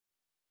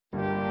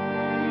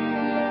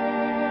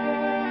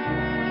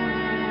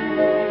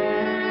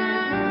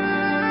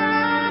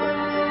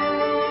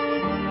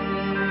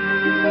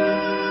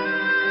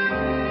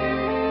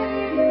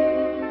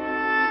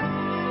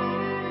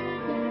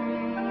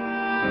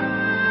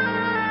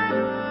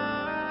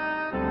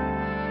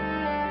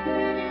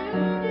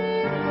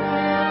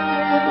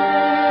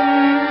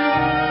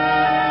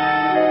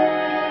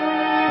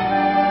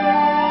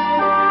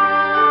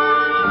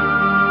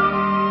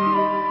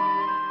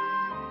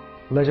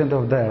Legend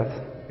of Death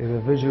is a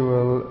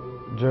visual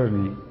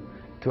journey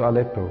to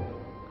Aleppo,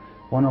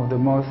 one of the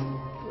most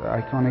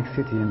iconic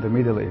cities in the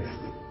Middle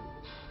East,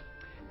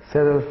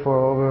 settled for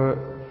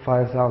over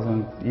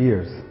 5,000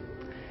 years.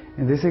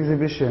 In this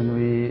exhibition,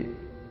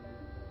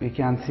 we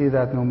can see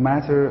that no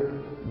matter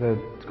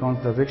the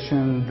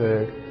contradiction,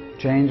 the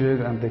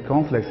changes and the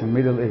conflicts in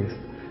the Middle East,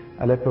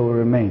 Aleppo will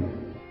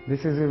remain.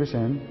 This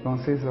exhibition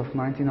consists of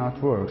 19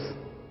 artworks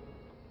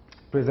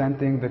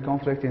presenting the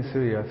conflict in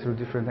Syria through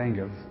different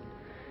angles.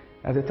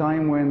 At a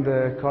time when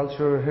the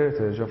cultural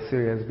heritage of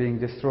Syria is being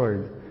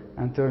destroyed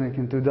and turning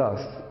into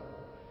dust,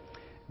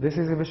 this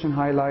exhibition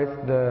highlights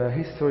the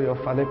history of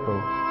Aleppo.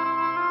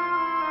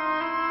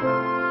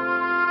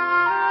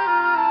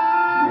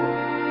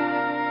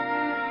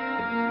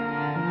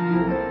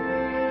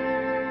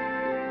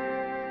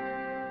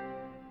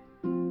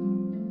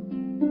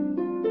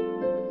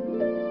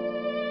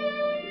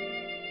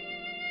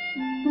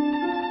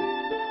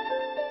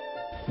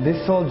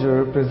 This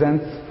soldier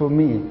presents for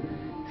me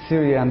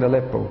Syria and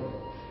Aleppo,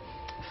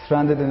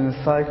 stranded in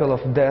a cycle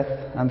of death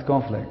and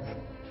conflict.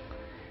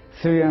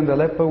 Syria and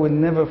Aleppo will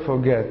never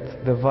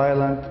forget the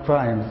violent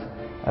crimes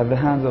at the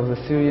hands of the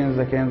Syrians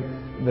against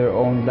their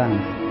own land.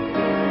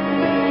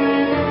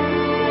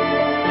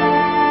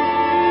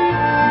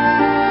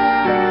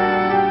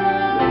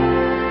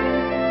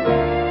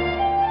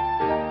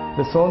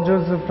 The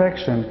soldier's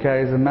reflection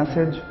carries a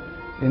message: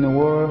 in a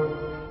war,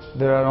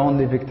 there are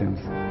only victims.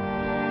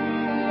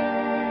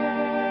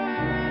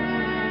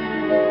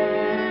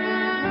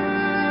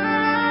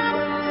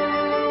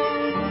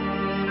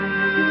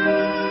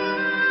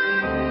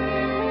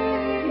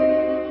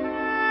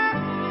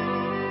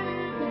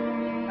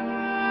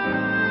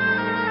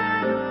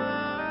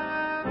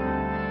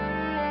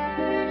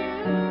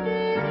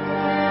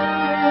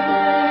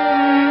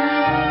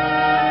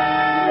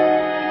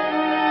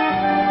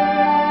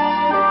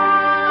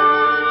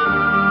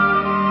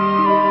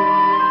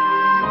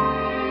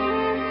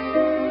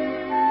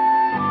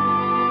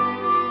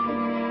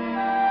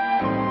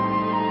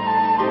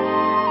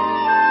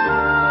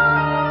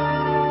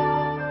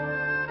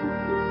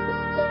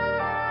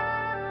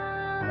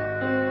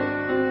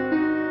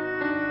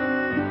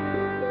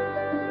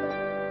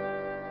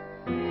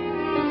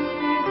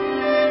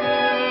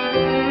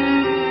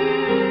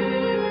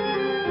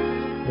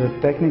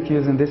 The technique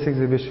used in this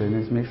exhibition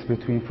is mixed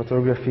between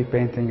photography,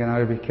 painting and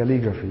Arabic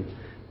calligraphy.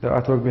 The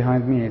artwork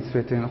behind me is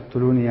written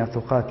 "اقتلوني يا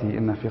ثقاتي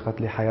إن في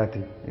قتل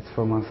حياتي." It's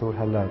from Mansour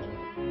Hallaj.